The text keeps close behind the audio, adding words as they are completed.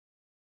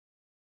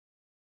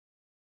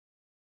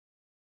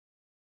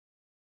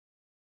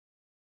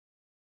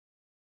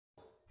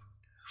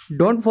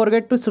Don't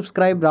forget to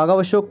subscribe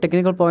Raghav Ashok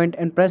Technical Point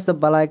and press the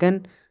bell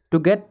icon to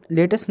get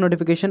latest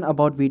notification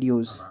about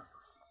videos.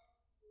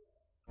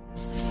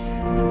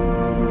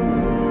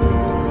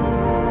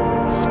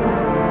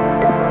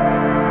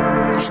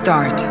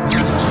 Start.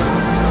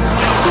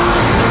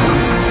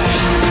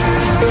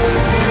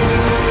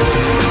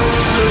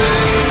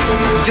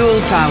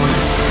 Dual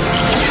power.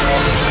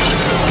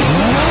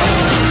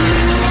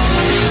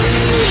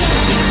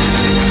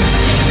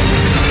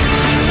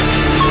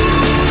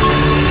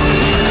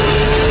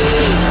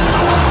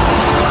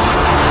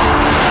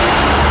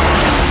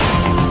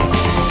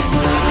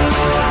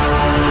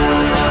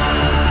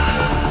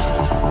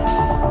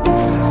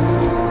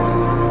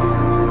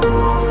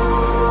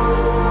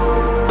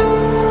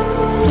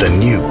 The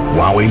new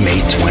Huawei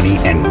Mate 20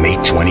 and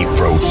Mate 20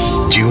 Pro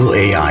dual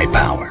AI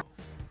power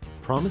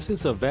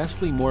promises a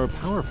vastly more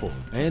powerful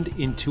and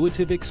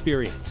intuitive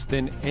experience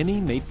than any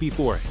Mate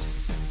before it.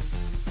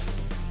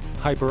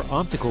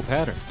 Hyper-optical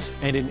patterns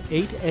and an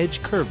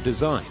 8-edge curved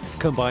design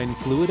combine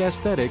fluid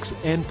aesthetics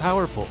and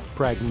powerful,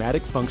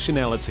 pragmatic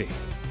functionality.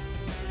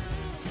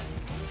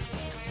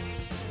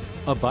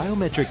 A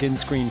biometric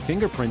in-screen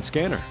fingerprint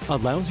scanner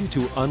allows you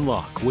to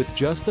unlock with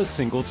just a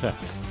single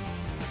tap.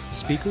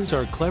 Speakers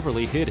are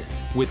cleverly hidden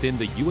within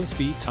the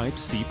USB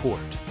Type-C port.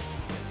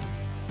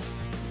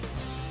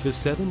 The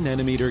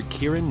 7nm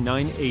Kirin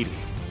 980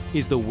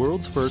 is the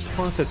world's first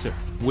processor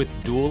with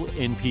dual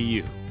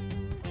NPU.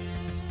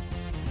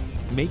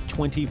 Mate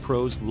 20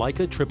 Pro's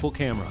Leica triple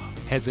camera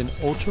has an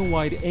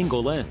ultra-wide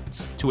angle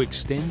lens to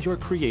extend your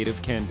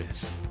creative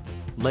canvas,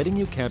 letting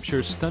you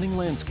capture stunning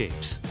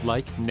landscapes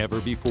like never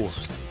before.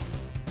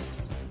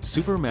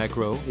 Super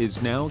Macro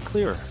is now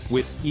clearer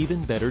with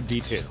even better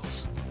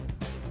details.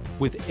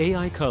 With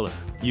AI Color,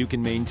 you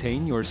can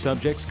maintain your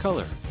subject's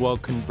color while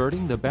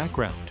converting the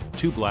background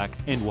to black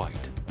and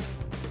white.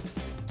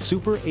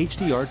 Super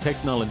HDR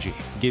technology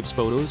gives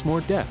photos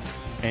more depth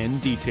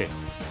and detail.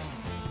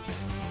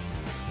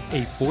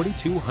 A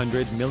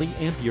 4200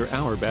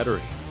 mAh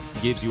battery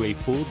gives you a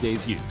full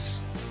day's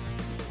use.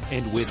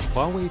 And with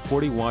Huawei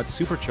 40-watt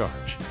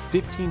Supercharge,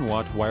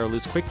 15-watt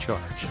wireless quick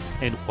charge,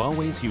 and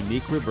Huawei's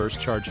unique reverse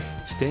charging,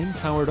 staying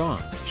powered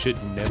on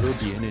should never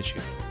be an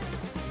issue.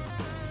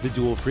 The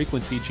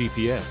dual-frequency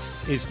GPS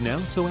is now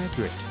so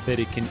accurate that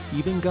it can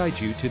even guide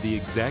you to the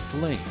exact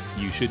lane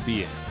you should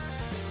be in.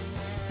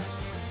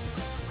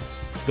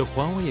 The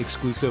Huawei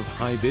exclusive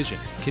High Vision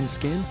can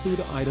scan food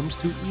items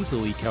to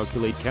easily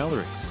calculate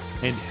calories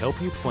and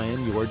help you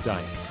plan your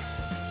diet.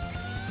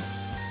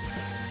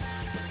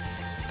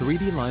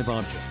 3D Live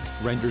Object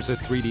renders a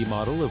 3D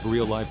model of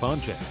real-life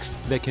objects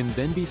that can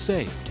then be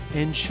saved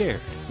and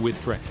shared with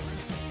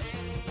friends.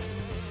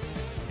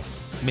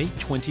 Mate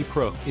 20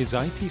 Pro is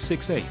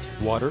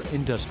IP68 water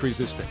and dust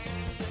resistant.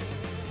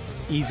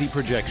 Easy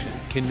projection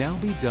can now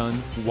be done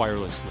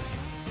wirelessly.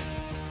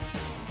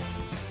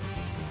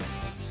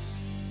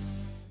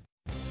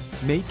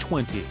 Mate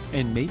 20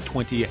 and Mate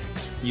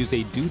 20X use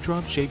a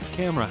dewdrop-shaped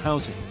camera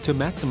housing to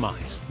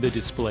maximize the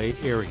display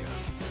area.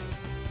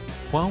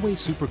 Huawei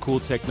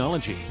SuperCool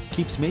technology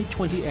keeps Mate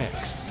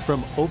 20X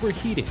from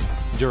overheating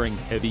during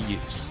heavy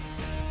use.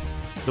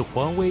 The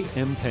Huawei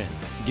M Pen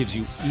gives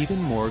you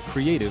even more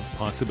creative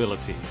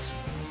possibilities.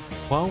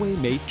 Huawei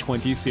Mate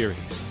 20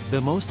 series,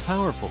 the most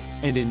powerful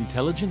and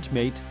intelligent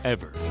Mate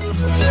ever.